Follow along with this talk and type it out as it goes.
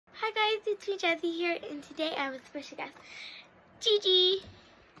it's me, Jessie here, and today I have a special guest, Gigi.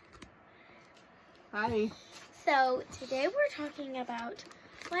 Hi. So today we're talking about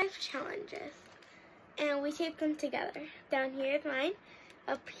life challenges, and we taped them together. Down here is mine,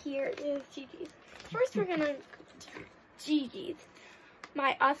 up here is Gigi's. First we're gonna do Gigi's,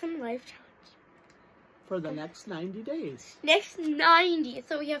 my awesome life challenge. For the next 90 days. Next 90,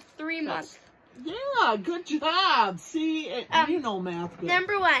 so we have 3 months. Yeah, good job. See, you know math good.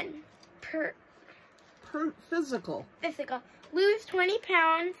 Number 1, physical. Lose 20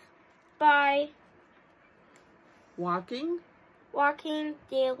 pounds by walking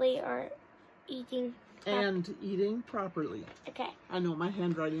daily or eating. And eating properly. Okay. I know my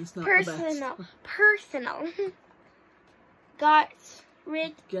handwriting's not the best. Personal.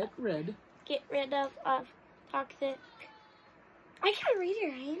 Get rid of toxic. I can't read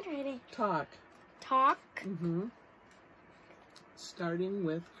your handwriting. Talk. Mm-hmm. Starting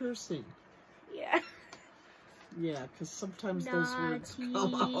with cursing. Yeah. Yeah, because sometimes those words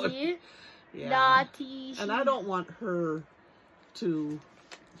come out. Yeah. Naughty. And I don't want her to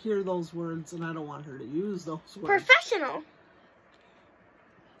hear those words, and I don't want her to use those words. Professional.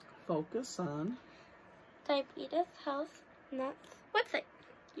 Focus on diabetes, health, nuts. Website.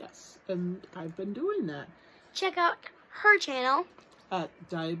 Yes, and I've been doing that. Check out her channel at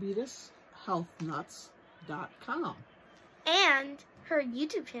diabeteshealthnuts.com. And her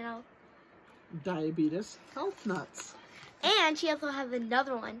YouTube channel, Diabetes Health Nuts. And she also has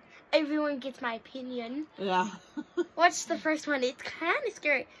another one, Everyone Gets My Opinion. Yeah. Watch the first one. It's kind of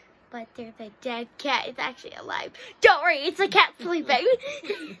scary, but there's a dead cat. It's actually alive. Don't worry, it's a cat sleeping.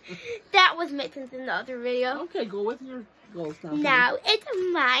 That was Mittens in the other video. Okay, go with your goals now. Now it's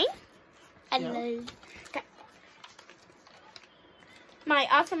mine. Yep. Okay. My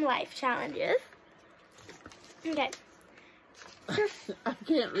awesome life challenges. Okay. I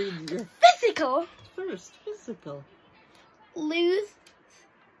can't read your physical. First, physical. Lose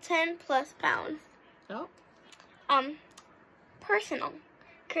 10+ pounds. Yep. Personal.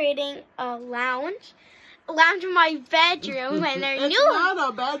 Creating a lounge in my bedroom when they're It's not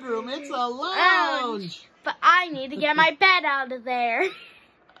a bedroom, it's a lounge. But I need to get my bed out of there.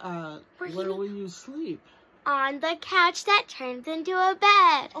 Where will you sleep? On the couch that turns into a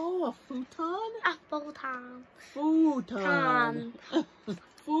bed. Oh, a futon? A futon. Futon.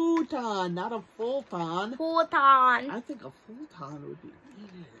 Futon, not a futon. Futon. I think a futon would be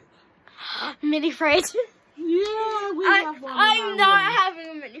weird. Mini fridge. Yeah, we have one. I'm not having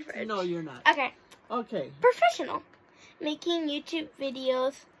a mini fridge. No, you're not. Okay. Okay. Professional. Making YouTube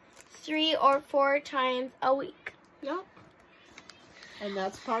videos 3 or 4 times a week. Yep. And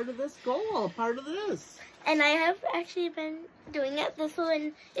that's part of this goal, part of this. And I have actually been doing it. This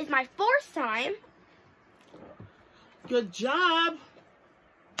one is my 4th time. Good job.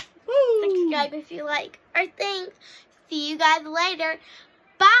 Woo. Subscribe if you like. Or thanks. See you guys later.